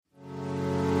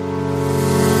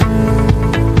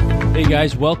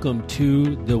guys, welcome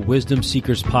to the Wisdom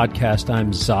Seekers podcast.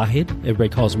 I'm Zahid. Everybody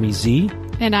calls me Z.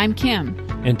 And I'm Kim.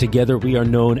 And together we are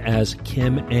known as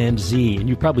Kim and Z. And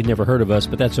you've probably never heard of us,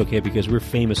 but that's okay because we're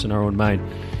famous in our own mind.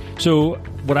 So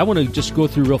what I want to just go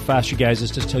through real fast, you guys,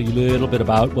 is just tell you a little bit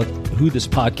about who this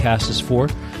podcast is for.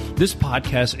 This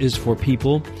podcast is for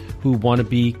people who want to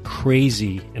be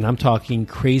crazy, and I'm talking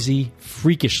crazy,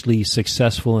 freakishly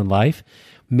successful in life,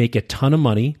 make a ton of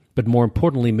money, but more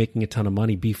importantly, making a ton of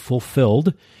money, be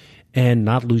fulfilled, and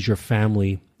not lose your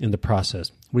family in the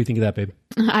process. What do you think of that, babe?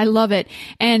 I love it.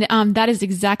 And that is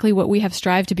exactly what we have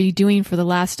strived to be doing for the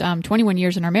last 21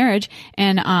 years in our marriage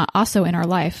and also in our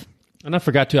life. And I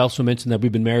forgot to also mention that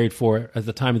we've been married for, at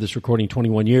the time of this recording,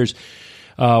 21 years.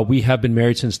 We have been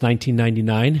married since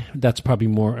 1999. That's probably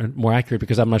more accurate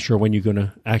because I'm not sure when you're going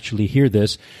to actually hear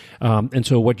this. And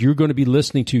so what you're going to be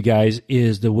listening to, guys,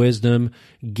 is the wisdom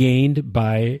gained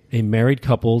by a married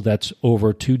couple that's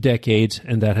over 2 decades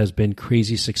and that has been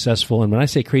crazy successful. And when I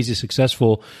say crazy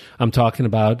successful, I'm talking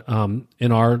about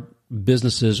in our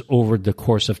businesses over the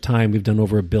course of time, we've done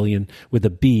over $1 billion with a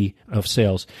B of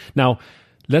sales. Now,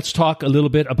 let's talk a little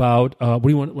bit about what else do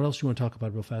you want to talk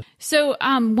about real fast? So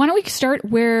why don't we start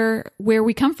where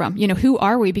we come from? You know, who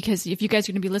are we? Because if you guys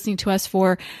are going to be listening to us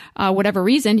for whatever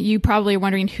reason, you probably are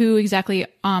wondering who exactly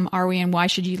are we and why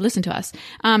should you listen to us?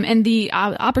 And the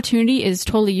opportunity is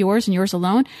totally yours and yours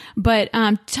alone. But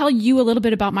tell you a little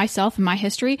bit about myself and my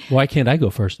history. Why can't I go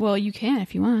first? Well, you can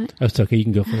if you want. That's okay. You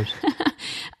can go first.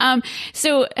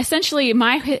 So essentially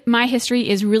my history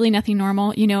is really nothing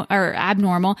normal, or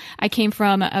abnormal. I came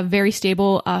from a very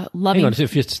stable, loving. Hang on,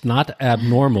 if it's not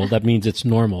abnormal, that means it's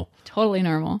normal. Totally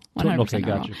normal. 100% okay,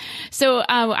 normal. gotcha. So,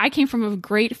 I came from a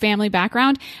great family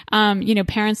background.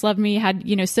 Parents loved me, had,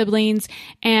 siblings,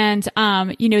 and,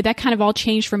 that kind of all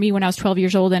changed for me when I was 12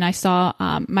 years old and I saw,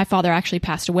 my father actually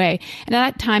passed away. And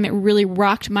at that time, it really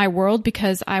rocked my world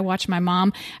because I watched my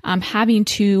mom, having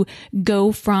to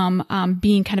go from,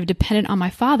 being kind of dependent on my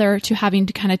father to having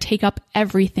to kind of take up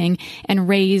everything and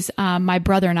raise, my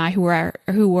brother and I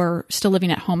who were still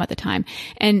living at home at the time.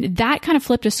 And that kind of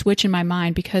flipped a switch in my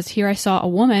mind because here I saw a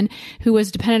woman who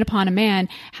was dependent upon a man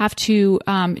have to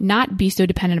not be so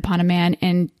dependent upon a man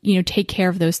and, take care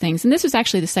of those things. And this was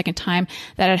actually the second time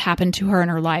that had happened to her in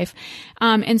her life.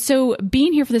 And so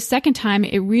being here for the second time,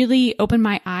 it really opened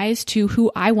my eyes to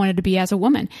who I wanted to be as a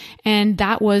woman. And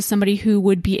that was somebody who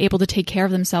would be able to take care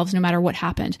of themselves no matter what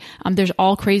happened. There's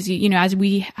all crazy, as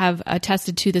we have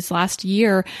attested to this last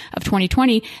year of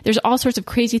 2020, there's all sorts of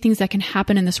crazy things that can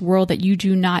happen in this world that you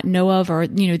do not know of or,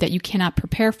 that you cannot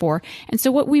prepare for. And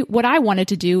so what I wanted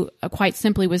to do quite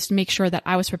simply was to make sure that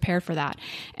I was prepared for that.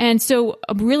 And so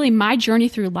really my journey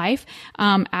through life,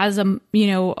 as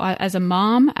a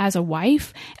mom, as a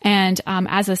wife, and,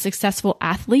 as a successful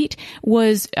athlete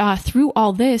was, through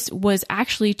all this was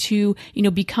actually to,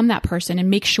 become that person and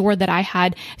make sure that I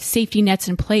had safety nets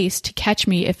in place to catch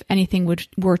me if anything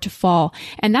were to fall.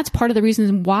 And that's part of the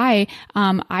reason why,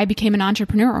 I became an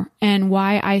entrepreneur and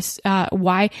why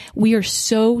why we are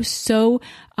so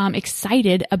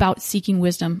excited about seeking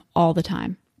wisdom all the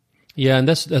time. Yeah, and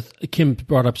that's Kim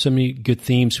brought up so many good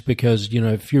themes because,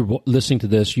 if you're listening to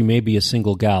this, you may be a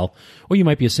single gal or you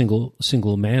might be a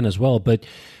single man as well. But,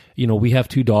 we have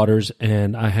 2 daughters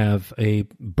and I have a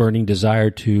burning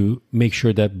desire to make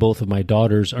sure that both of my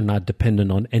daughters are not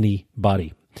dependent on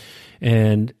anybody.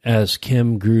 And as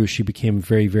Kim grew, she became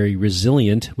very, very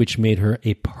resilient, which made her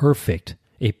a perfect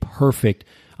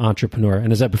entrepreneur.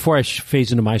 And before I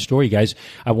phase into my story, guys,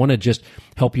 I want to just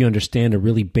help you understand a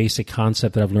really basic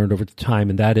concept that I've learned over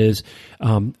time, and that is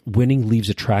winning leaves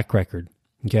a track record.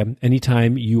 Okay,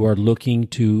 anytime you are looking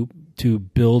to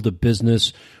build a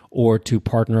business or to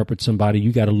partner up with somebody,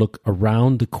 you got to look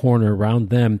around the corner, around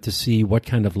them to see what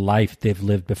kind of life they've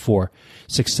lived before.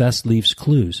 Success leaves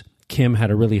clues. Kim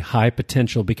had a really high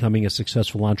potential becoming a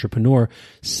successful entrepreneur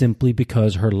simply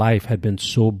because her life had been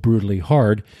so brutally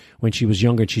hard when she was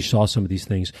younger and she saw some of these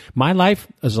things. My life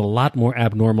is a lot more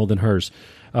abnormal than hers.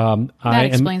 That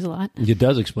explains a lot. It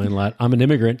does explain a lot. I'm an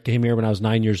immigrant, came here when I was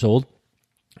 9 years old.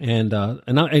 And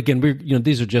again,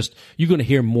 these are just, you're going to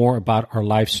hear more about our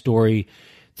life story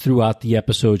throughout the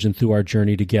episodes and through our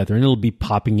journey together. And it'll be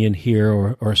popping in here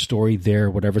or a story there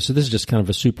or whatever. So this is just kind of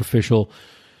a superficial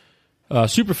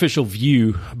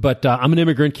view, but I'm an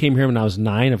immigrant, came here when I was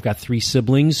 9. I've got 3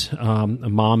 siblings, a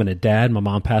mom and a dad. My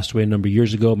mom passed away a number of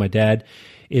years ago. My dad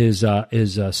is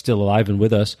still alive and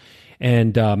with us.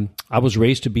 And I was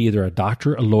raised to be either a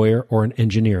doctor, a lawyer, or an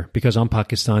engineer because I'm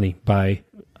Pakistani by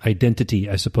identity,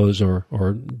 I suppose,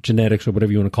 or genetics or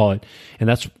whatever you want to call it. And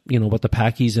that's, what the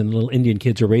Pakis and little Indian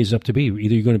kids are raised up to be.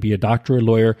 Either you're going to be a doctor or a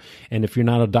lawyer. And if you're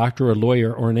not a doctor or a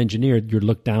lawyer or an engineer, you're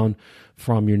looked down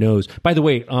from your nose. By the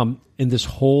way, in this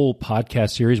whole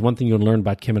podcast series, one thing you'll learn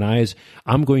about Kim and I is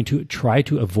I'm going to try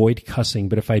to avoid cussing,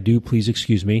 but if I do, please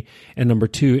excuse me. And number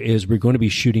two is we're going to be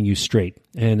shooting you straight.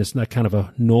 And it's not kind of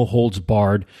a no holds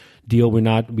barred deal.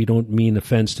 We don't mean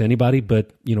offense to anybody,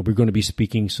 but we're going to be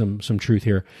speaking some truth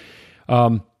here.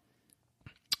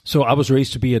 So I was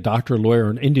raised to be a doctor, lawyer,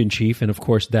 an Indian chief, and of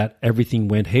course that everything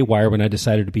went haywire when I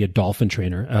decided to be a dolphin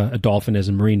trainer, a dolphin as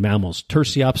in marine mammals,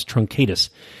 Tursiops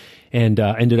truncatus. And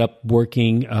ended up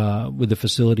working with the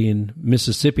facility in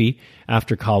Mississippi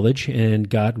after college and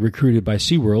got recruited by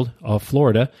SeaWorld of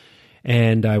Florida.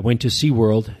 And I went to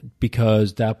SeaWorld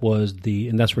because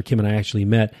and that's where Kim and I actually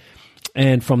met.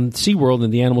 And from SeaWorld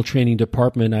in the animal training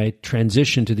department, I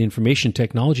transitioned to the information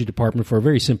technology department for a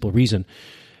very simple reason.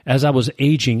 As I was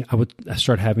aging, I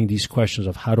start having these questions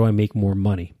of how do I make more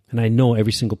money? And I know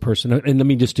every single person, and let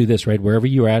me just do this, right? Wherever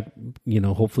you're at,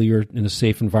 hopefully you're in a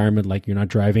safe environment, like you're not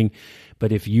driving.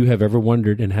 But if you have ever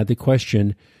wondered and had the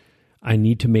question, I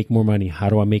need to make more money. How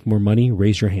do I make more money?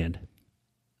 Raise your hand.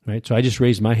 Right? So I just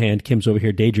raised my hand. Kim's over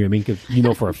here daydreaming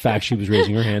because for a fact she was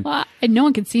raising her hand. Well, no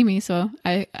one can see me, so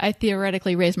I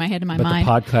theoretically raised my hand in my mind.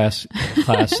 But the podcast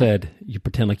class said you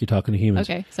pretend like you're talking to humans.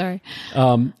 Okay, sorry.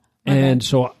 And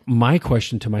so my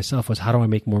question to myself was, how do I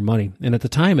make more money? And at the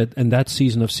time, in that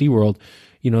season of SeaWorld,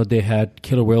 they had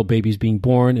killer whale babies being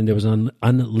born, and there was an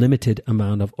unlimited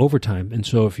amount of overtime. And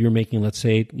so if you're making, let's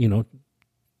say,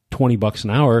 $20 an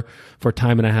hour for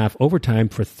time and a half overtime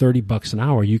for $30 an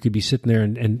hour, you could be sitting there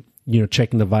and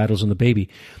checking the vitals on the baby.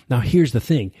 Now, here's the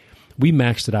thing. We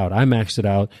maxed it out. I maxed it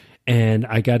out. And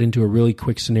I got into a really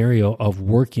quick scenario of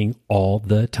working all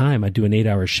the time. I'd do an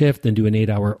 8-hour shift, then do an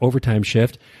 8-hour overtime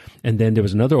shift. And then there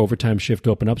was another overtime shift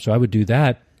open up. So I would do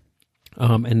that.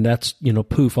 And that's,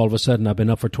 poof, all of a sudden I've been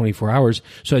up for 24 hours.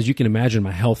 So as you can imagine,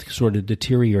 my health sort of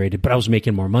deteriorated, but I was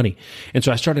making more money. And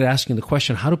so I started asking the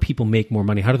question, how do people make more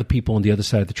money? How do the people on the other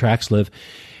side of the tracks live?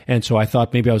 And so I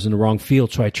thought maybe I was in the wrong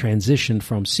field. So I transitioned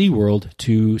from SeaWorld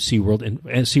to SeaWorld and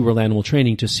SeaWorld Animal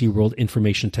Training to SeaWorld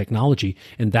Information Technology.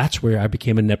 And that's where I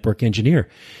became a network engineer.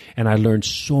 And I learned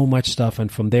so much stuff.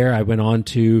 And from there, I went on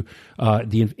to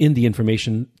in the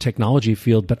information technology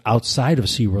field, but outside of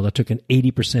SeaWorld. I took an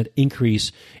 80%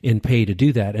 increase in pay to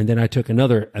do that. And then I took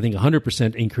another, I think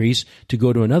 100% increase to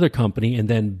go to another company. And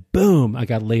then boom, I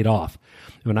got laid off.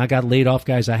 When I got laid off,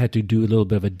 guys, I had to do a little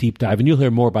bit of a deep dive. And you'll hear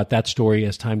more about that story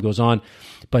as time goes on.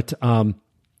 But I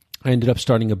ended up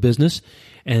starting a business.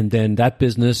 And then that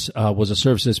business was a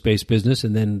services-based business.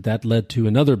 And then that led to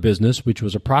another business, which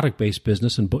was a product-based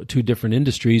business in two different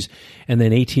industries. And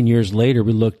then 18 years later,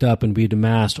 we looked up and we'd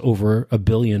amassed over $1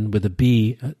 billion with a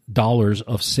B dollars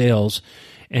of sales.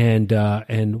 And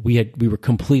we were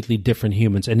completely different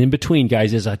humans. And in between,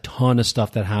 guys, there's a ton of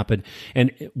stuff that happened.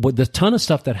 And with the ton of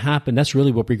stuff that happened, that's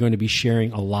really what we're going to be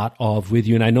sharing a lot of with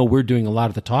you. And I know we're doing a lot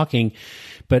of the talking,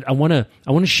 but I want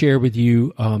to share with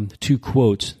you two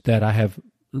quotes that I have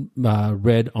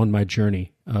read on my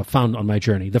journey, found on my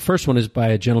journey. The first one is by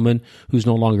a gentleman who's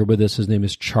no longer with us. His name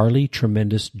is Charlie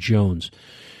Tremendous Jones.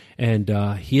 And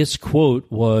his quote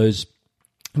was,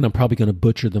 and I'm probably going to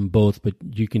butcher them both, but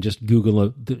you can just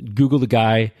Google the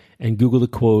guy and Google the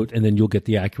quote, and then you'll get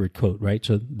the accurate quote, right?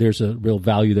 So there's a real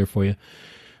value there for you.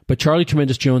 But Charlie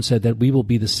Tremendous Jones said that we will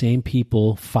be the same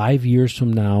people 5 years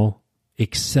from now,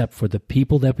 except for the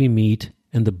people that we meet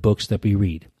and the books that we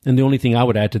read. And the only thing I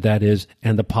would add to that is,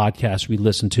 and the podcasts we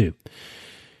listen to.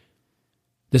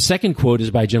 The second quote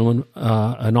is by a gentleman,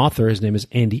 an author. His name is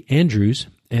Andy Andrews.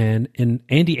 And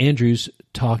Andy Andrews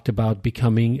talked about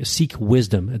seek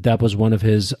wisdom. That was one of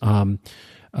his, in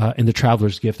The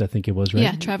Traveler's Gift, I think it was, right?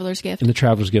 Yeah, Traveler's Gift. In The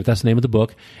Traveler's Gift. That's the name of the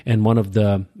book. And one of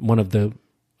the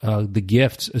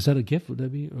gifts, is that a gift? Would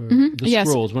that be? Or the yes.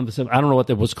 scrolls. One of the, I don't know what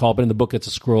that was called, but in the book it's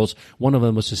the scrolls. One of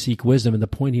them was to seek wisdom. And the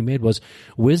point he made was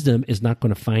wisdom is not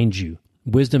going to find you.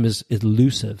 Wisdom is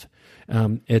elusive.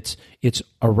 It's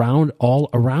all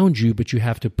around you, but you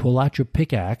have to pull out your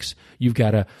pickaxe. You've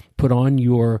got to put on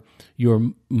your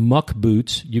muck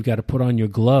boots. You've got to put on your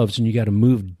gloves, and you got to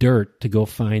move dirt to go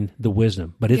find the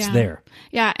wisdom. But it's there.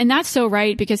 Yeah, and that's so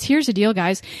right, because here's the deal,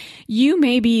 guys. You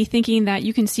may be thinking that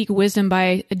you can seek wisdom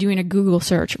by doing a Google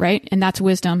search, right? And that's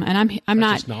wisdom. And I'm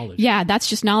not. Just knowledge. Yeah, that's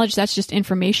just knowledge. That's just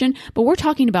information. But we're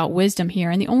talking about wisdom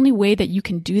here, and the only way that you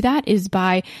can do that is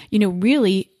by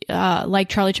really like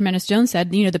Charlie Tremendous Jones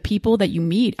said, the people that you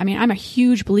meet. I mean, I'm a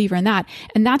huge believer in that.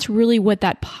 And that's really what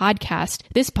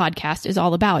this podcast is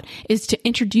all about, is to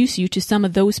introduce you to some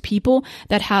of those people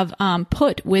that have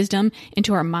put wisdom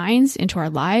into our minds, into our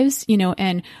lives,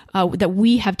 and that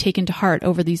we have taken to heart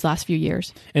over these last few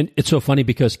years. And it's so funny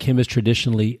because Kim is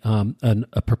traditionally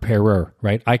a preparer,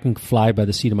 right? I can fly by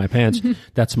the seat of my pants.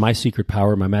 That's my secret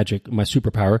power, my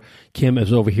superpower. Kim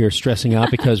is over here stressing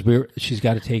out because she's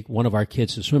got to take one of our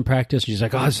kids to swim practice. She's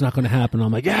like, oh, it's not going to happen.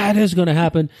 I'm like, yeah, it is going to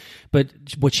happen. But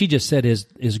what she just said is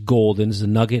gold, and is a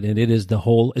nugget, and it's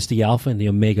the alpha and the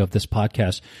omega of this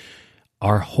podcast.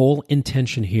 Our whole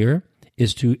intention here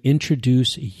is to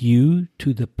introduce you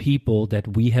to the people that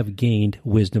we have gained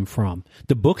wisdom from.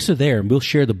 The books are there, and we'll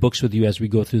share the books with you as we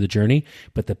go through the journey.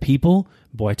 But the people,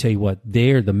 boy, I tell you what,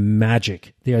 they're the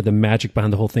magic. They are the magic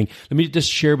behind the whole thing. Let me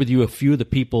just share with you a few of the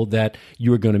people that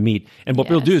you are going to meet. And what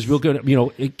we'll do is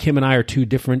Kim and I are two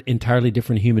entirely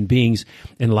different human beings.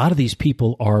 And a lot of these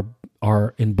people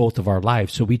are in both of our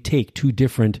lives. So we take two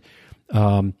different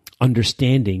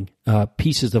understanding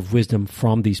pieces of wisdom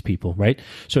from these people, right?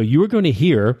 So you are going to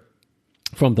hear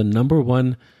from the number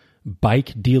one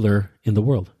bike dealer in the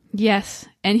world. Yes,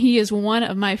 and he is one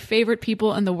of my favorite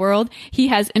people in the world. He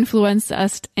has influenced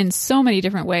us in so many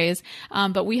different ways,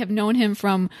 but we have known him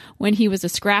from when he was a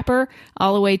scrapper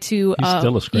all the way to... He's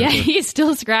still a scrapper. Yeah, he's still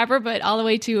a scrapper, but all the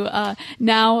way to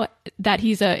now that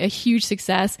he's a huge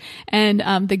success,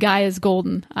 and the guy is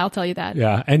golden, I'll tell you that.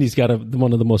 Yeah, and he's got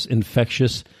one of the most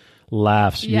infectious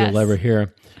laughs you'll ever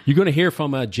hear. You're going to hear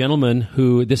from a gentleman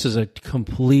who, this is a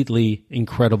completely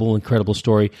incredible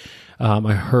story.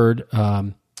 I heard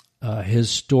his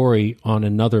story on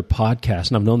another podcast,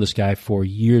 and I've known this guy for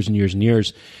years and years and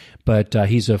years, but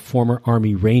he's a former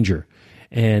Army Ranger.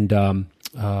 And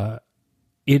I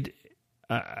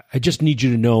just need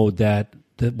you to know that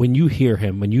when you hear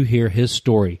him, when you hear his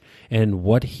story and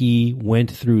what he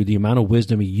went through, the amount of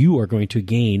wisdom you are going to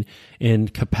gain in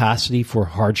capacity for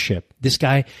hardship. This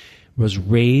guy was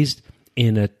raised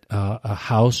in a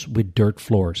house with dirt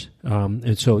floors.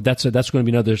 And so that's going to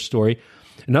be another story.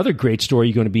 Another great story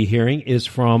you're going to be hearing is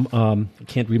from, I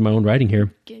can't read my own writing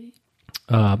here. You're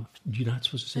not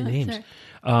supposed to say names.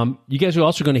 You guys are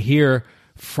also going to hear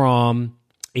from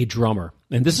a drummer.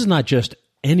 And this is not just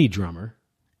any drummer.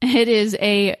 It is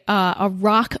a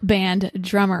rock band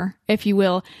drummer, if you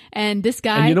will, and this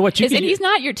guy, and you know what, he's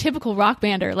not your typical rock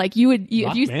bander. Like you would,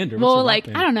 rock bander? Well, like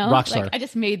band? I don't know, rock star. Like I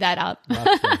just made that up.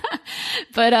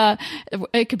 But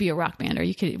it could be a rock band, or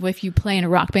you could, if you play in a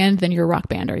rock band, then you're a rock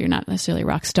band, or you're not necessarily a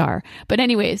rock star. But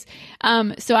anyways,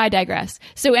 so I digress.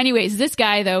 So anyways, this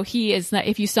guy though, he is.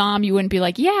 If you saw him, you wouldn't be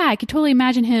like, yeah, I could totally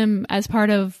imagine him as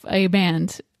part of a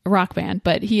band. Rock band,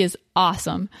 but he is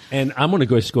awesome. And I'm going to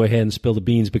just go ahead and spill the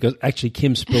beans because actually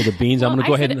Kim spilled the beans. Well, I'm going to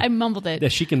go ahead and I mumbled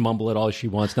it. She can mumble it all she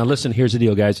wants. Now listen, here's the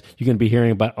deal, guys. You're going to be hearing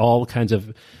about all kinds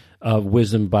of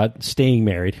wisdom about staying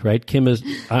married, right? Kim is.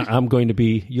 I'm going to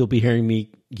be. You'll be hearing me,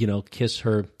 kiss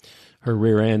her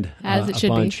rear end as it should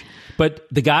bunch. be. But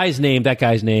his name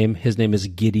is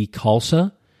Giddy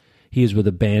Khalsa. He is with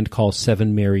a band called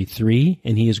Seven Mary 3,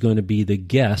 and he is going to be the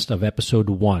guest of episode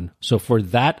 1. So for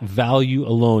that value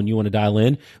alone, you want to dial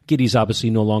in. Giddy's obviously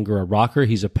no longer a rocker.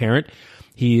 He's a parent.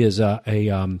 He is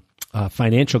a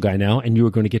financial guy now, and you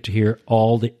are going to get to hear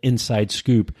all the inside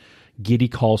scoop. Giddy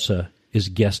Khalsa is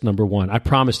guest number 1. I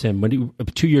promised him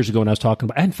 2 years ago when I was talking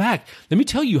about. In fact, let me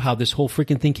tell you how this whole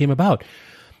freaking thing came about.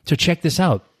 So check this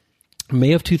out.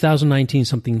 May of 2019,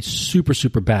 something super,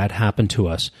 super bad happened to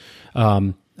us.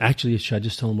 Actually, should I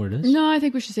just tell them what it is? No, I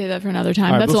think we should say that for another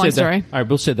time. That's a long story. All right,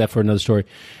 we'll say that for another story.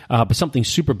 But something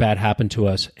super bad happened to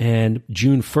us. And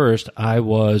June 1st, I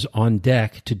was on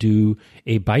deck to do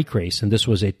a bike race. And this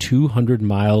was a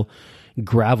 200-mile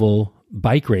gravel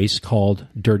bike race called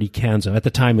Dirty Kanza. At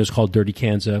the time, it was called Dirty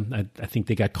Kanza. I think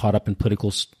they got caught up in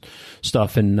political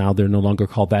stuff, and now they're no longer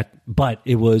called that. But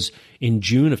it was in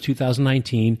June of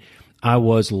 2019. I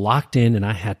was locked in and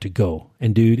I had to go.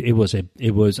 And dude, I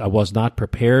was not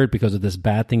prepared because of this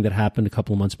bad thing that happened a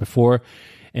couple of months before.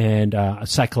 And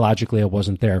psychologically, I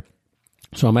wasn't there.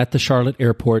 So I'm at the Charlotte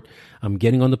airport. I'm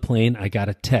getting on the plane. I got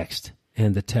a text.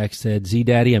 And the text said, Z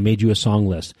Daddy, I made you a song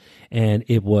list. And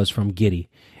it was from Giddy.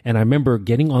 And I remember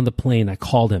getting on the plane. I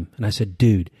called him and I said,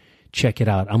 dude, check it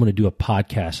out. I'm going to do a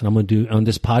podcast. And on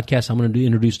this podcast, I'm going to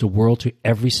introduce the world to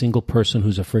every single person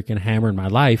who's a freaking hammer in my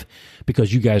life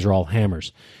because you guys are all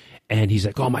hammers. And he's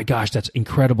like, oh my gosh, that's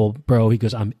incredible, bro. He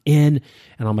goes, I'm in.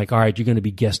 And I'm like, all right, you're going to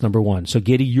be guest number 1. So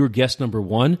Giddy, you're guest number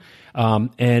 1.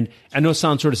 And I know it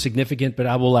sounds sort of significant, but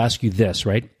I will ask you this,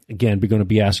 right? Again, we're going to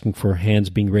be asking for hands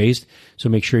being raised. So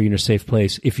make sure you're in a safe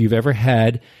place. If you've ever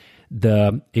had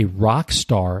a rock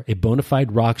star, a bona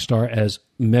fide rock star, as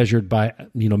measured by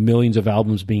millions of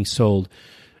albums being sold,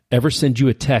 ever send you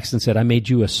a text and said, I made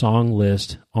you a song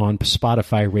list on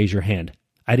Spotify, raise your hand?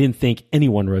 I didn't think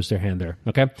anyone raised their hand there.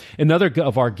 Okay. Another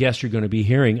of our guests you're going to be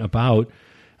hearing about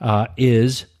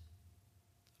is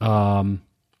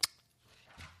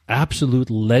absolute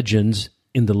legends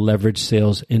in the leverage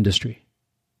sales industry.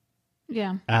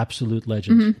 Yeah. Absolute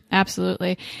legends. Mm-hmm.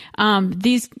 Absolutely.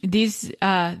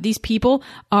 These people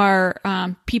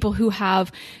are people who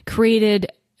have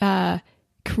created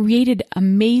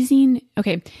amazing,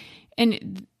 okay.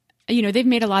 And they've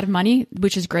made a lot of money,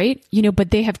 which is great,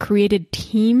 but they have created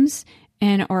teams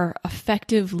and are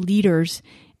effective leaders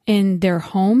in their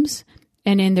homes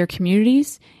and in their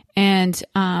communities and,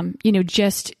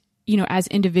 as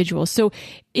individuals. So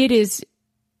it is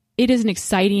an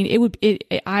exciting,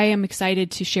 I am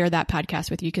excited to share that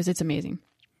podcast with you because it's amazing.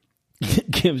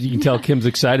 Kim, you can tell Kim's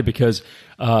excited because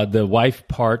the wife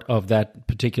part of that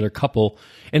particular couple,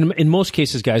 and in most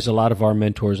cases, guys, a lot of our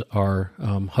mentors are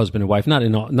husband and wife. Not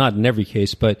in every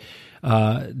case, but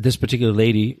this particular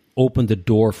lady opened the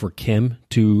door for Kim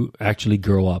to actually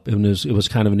grow up. It was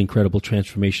kind of an incredible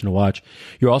transformation to watch.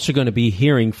 You're also going to be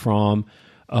hearing from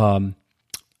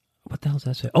what the hell does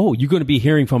that say? Oh, you're going to be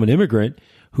hearing from an immigrant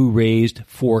who raised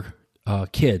 4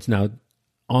 kids. Now,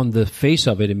 on the face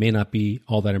of it, it may not be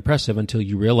all that impressive until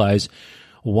you realize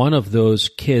one of those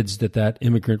kids that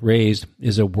immigrant raised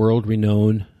is a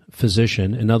world-renowned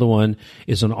physician. Another one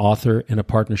is an author and a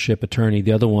partnership attorney.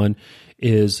 The other one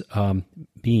is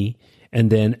me. And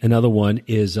then another one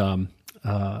is an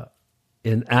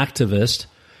activist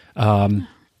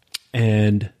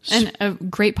and a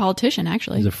great politician,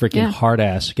 actually. He's a freaking hard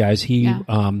ass, guys. He's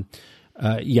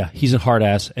a hard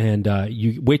ass, and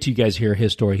you wait till you guys hear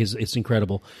his story. It's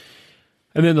incredible.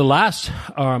 And then the last,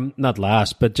 not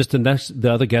last, but just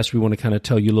the other guest we want to kind of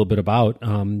tell you a little bit about,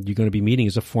 you're going to be meeting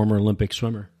is a former Olympic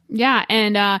swimmer. Yeah,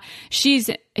 and she's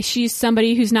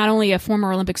somebody who's not only a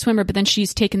former Olympic swimmer, but then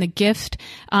she's taken the gift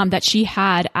that she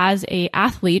had as a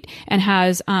athlete and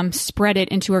has spread it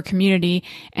into her community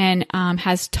and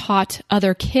has taught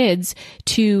other kids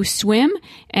to swim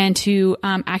and to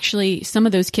actually some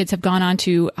of those kids have gone on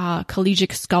to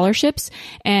collegiate scholarships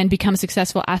and become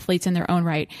successful athletes in their own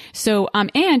right. So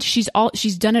and she's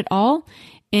done it all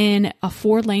in a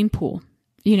 4-lane pool.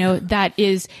 That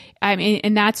is,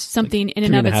 and that's something in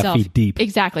and of itself. 3.5 feet deep.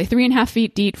 Exactly. 3.5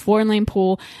 feet deep, 4-lane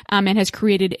pool, and has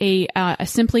created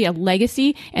simply a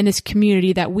legacy in this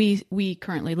community that we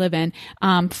currently live in,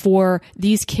 for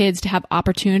these kids to have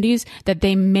opportunities that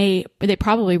they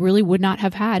probably really would not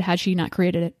have had she not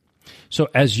created it. So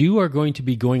as you are going to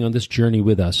be going on this journey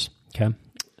with us, okay,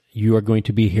 you are going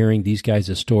to be hearing these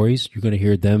guys' stories. You're going to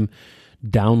hear them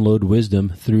download wisdom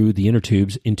through the inner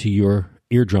tubes into your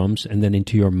eardrums and then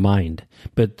into your mind.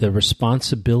 But the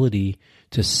responsibility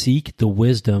to seek the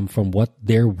wisdom from what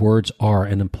their words are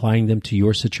and applying them to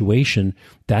your situation,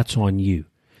 that's on you.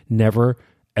 Never,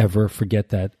 ever forget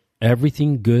that.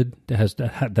 Everything good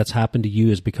that's happened to you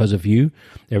is because of you.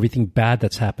 Everything bad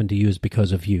that's happened to you is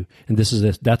because of you. And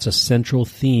that's a central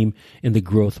theme in the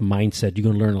growth mindset. You're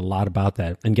going to learn a lot about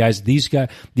that. And guys, these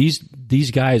guys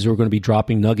who are going to be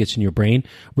dropping nuggets in your brain,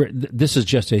 this is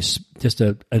just a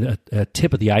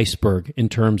tip of the iceberg in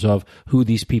terms of who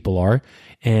these people are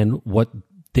and what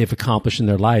they've accomplished in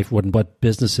their life, what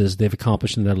businesses they've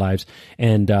accomplished in their lives.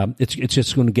 And it's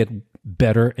just going to get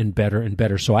better and better and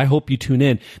better. So I hope you tune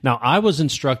in. Now, I was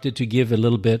instructed to give a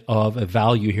little bit of a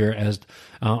value here as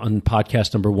on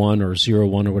podcast number 1 or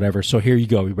 01 or whatever. So here you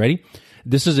go. You ready?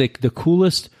 This is the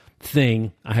coolest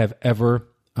thing I have ever,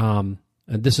 and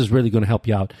this is really going to help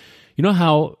you out. You know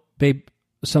how, babe,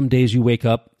 some days you wake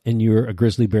up and you're a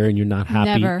grizzly bear and you're not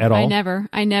happy at all?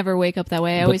 I never wake up that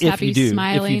way. I always happy,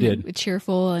 smiling, and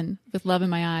cheerful, and with love in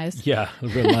my eyes. Yeah, a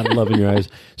lot of love in your eyes.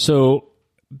 So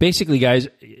basically, guys,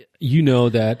 you know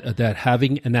that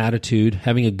having an attitude,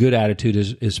 having a good attitude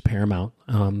is paramount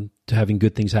to having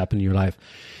good things happen in your life.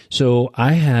 So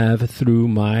I have, through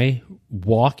my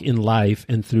walk in life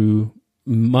and through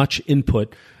much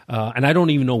input, and I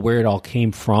don't even know where it all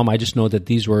came from. I just know that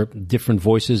these were different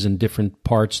voices and different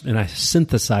parts, and I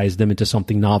synthesized them into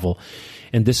something novel.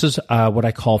 And this is what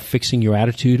I call fixing your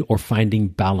attitude or finding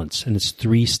balance. And it's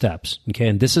 3 steps. Okay.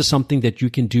 And this is something that you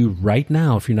can do right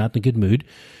now if you're not in a good mood.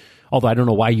 Although I don't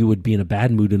know why you would be in a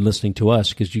bad mood and listening to us,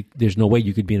 because there's no way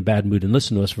you could be in a bad mood and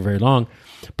listen to us for very long.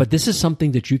 But this is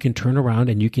something that you can turn around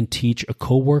and you can teach a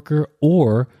coworker,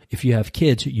 or if you have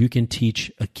kids, you can teach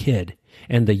a kid.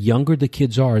 And the younger the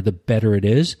kids are, the better it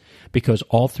is, because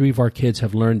all three of our kids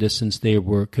have learned this since they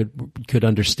could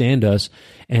understand us,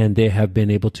 and they have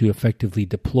been able to effectively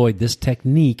deploy this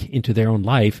technique into their own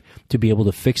life to be able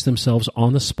to fix themselves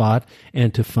on the spot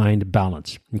and to find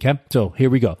balance. Okay? So here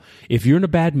we go. If you're in a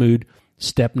bad mood,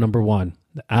 step number one,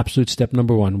 the absolute step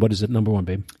number one. What is it? Number one,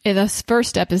 babe? The first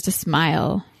step is to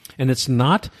smile. And it's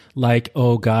not like,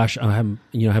 oh gosh, I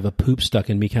have a poop stuck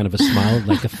in me kind of a smile,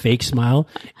 like a fake smile.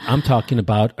 I'm talking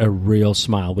about a real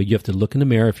smile where you have to look in the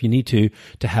mirror if you need to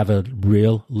have a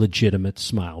real legitimate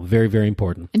smile. Very, very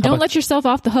important. And don't let yourself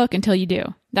off the hook until you do.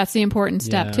 That's the important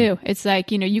step too. It's like,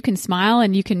 you can smile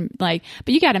and you can but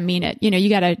you got to mean it. You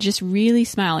got to just really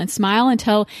smile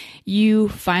until you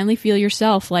finally feel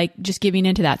yourself like just giving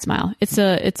into that smile.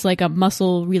 It's like a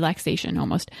muscle relaxation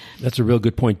almost. That's a real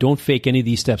good point. Don't fake any of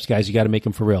these steps, guys. You got to make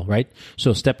them for real, right?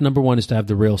 So step number one is to have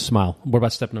the real smile. What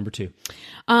about step number two?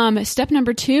 Step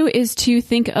number two is to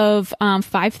think of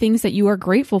 5 things that you are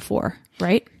grateful for,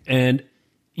 right? And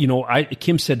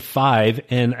Kim said 5,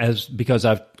 and because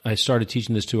I started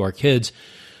teaching this to our kids,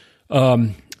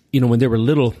 when they were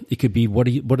little, it could be, what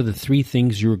are the 3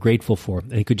 things you were grateful for?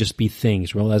 And it could just be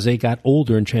things. Well, as they got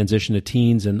older and transitioned to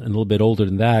teens and a little bit older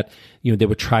than that, they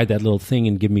would try that little thing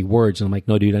and give me words. And I'm like,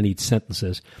 no, dude, I need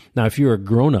sentences. Now, if you're a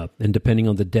grown up, and depending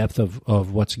on the depth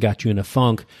of what's got you in a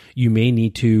funk, you may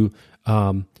need to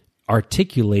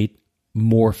articulate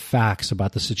more facts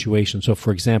about the situation. So,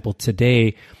 for example,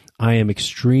 today, I am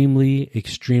extremely,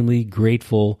 extremely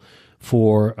grateful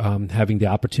for having the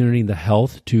opportunity and the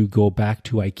health to go back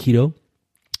to Aikido.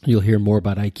 You'll hear more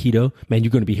about Aikido. Man,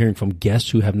 you're going to be hearing from guests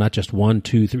who have not just 1,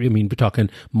 2, 3. I mean, we're talking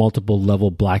multiple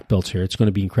level black belts here. It's going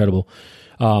to be incredible.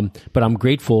 But I'm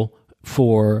grateful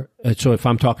for, so if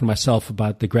I'm talking to myself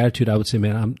about the gratitude, I would say,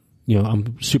 man,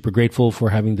 I'm super grateful for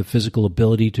having the physical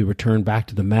ability to return back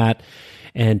to the mat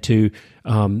and to,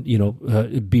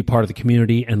 be part of the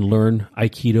community and learn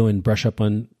Aikido and brush up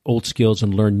on old skills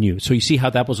and learn new. So you see how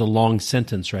that was a long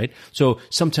sentence, right? So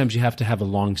sometimes you have to have a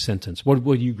long sentence. What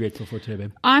are you grateful for today,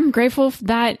 babe? I'm grateful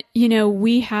that,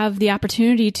 we have the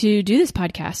opportunity to do this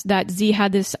podcast, that Z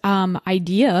had this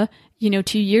idea,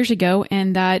 2 years ago,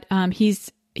 and that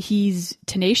he's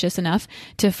tenacious enough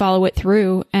to follow it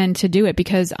through and to do it,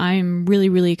 because I'm really,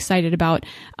 really excited about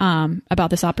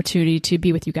this opportunity to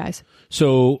be with you guys.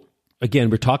 So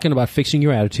again, we're talking about fixing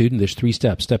your attitude, and there's 3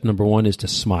 steps. Step number 1 is to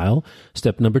smile.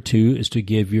 Step number 2 is to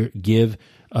give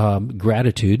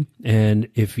gratitude. And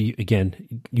if you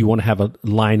want to have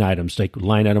line items, like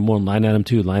line item 1, line item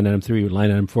 2, line item 3,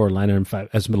 line item 4, line item 5,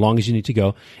 as long as you need to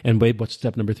go. And Babe, what's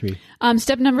step number 3?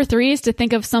 Step number 3 is to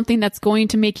think of something that's going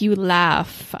to make you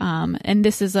laugh. And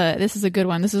this is a good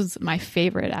one. This is my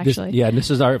favorite, actually. This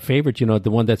is our favorite.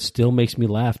 The one that still makes me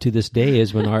laugh to this day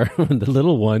is when the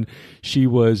little one, she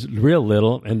was real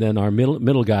little, and then our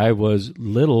middle guy was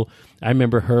little. I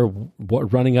remember her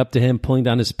running up to him, pulling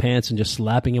down his pants, and just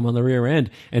slapping him on the rear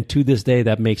end. And to this day,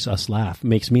 that makes us laugh,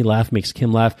 makes me laugh, makes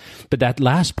Kim laugh. But that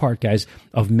last part, guys,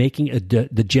 of making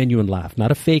the genuine laugh, not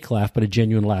a fake laugh, but a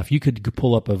genuine laugh. You could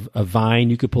pull up a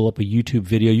Vine, you could pull up a YouTube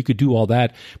video, you could do all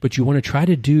that, but you want to try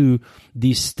to do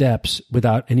these steps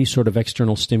without any sort of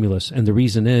external stimulus. And the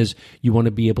reason is you want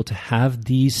to be able to have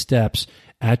these steps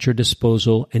at your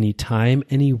disposal anytime,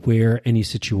 anywhere, any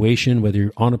situation, whether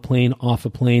you're on a plane, off a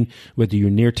plane, whether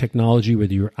you're near technology,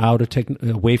 whether you're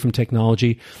away from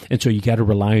technology. And so you got to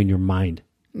rely on your mind.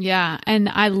 Yeah. And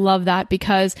I love that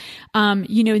because,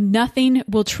 nothing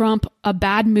will trump a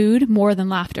bad mood more than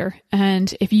laughter.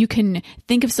 And if you can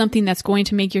think of something that's going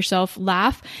to make yourself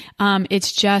laugh,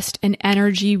 it's just an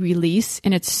energy release,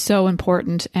 and it's so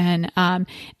important. And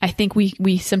I think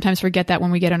we sometimes forget that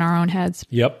when we get in our own heads.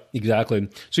 Yep, exactly.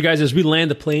 So guys, as we land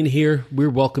the plane here, we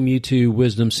welcome you to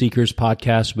Wisdom Seekers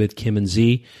Podcast with Kim and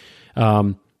Z.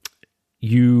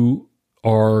 You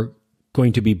are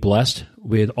going to be blessed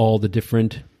with all the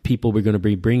different people we're going to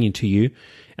be bringing to you.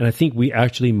 And I think we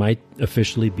actually might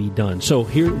officially be done. So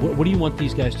here, what do you want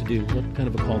these guys to do? What kind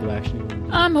of a call to action you want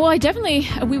to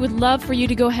do? We would love for you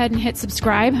to go ahead and hit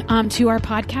subscribe to our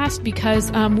podcast,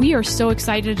 because we are so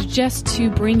excited just to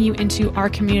bring you into our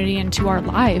community and to our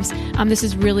lives. This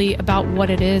is really about what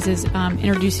it is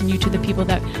introducing you to the people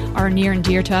that are near and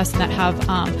dear to us and that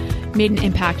have made an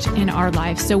impact in our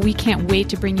lives. So we can't wait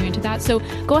to bring you into that. So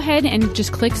go ahead and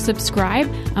just click subscribe.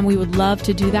 We would love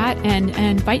to do that, and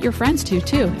invite your friends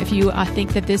too. If you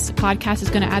think that this podcast is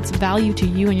going to add some value to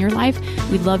you in your life,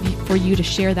 we'd love for you to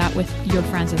share that with your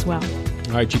friends as well.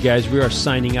 All right, you guys, we are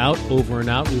signing out, over and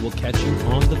out. We will catch you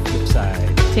on the flip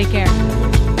side. Take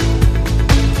care.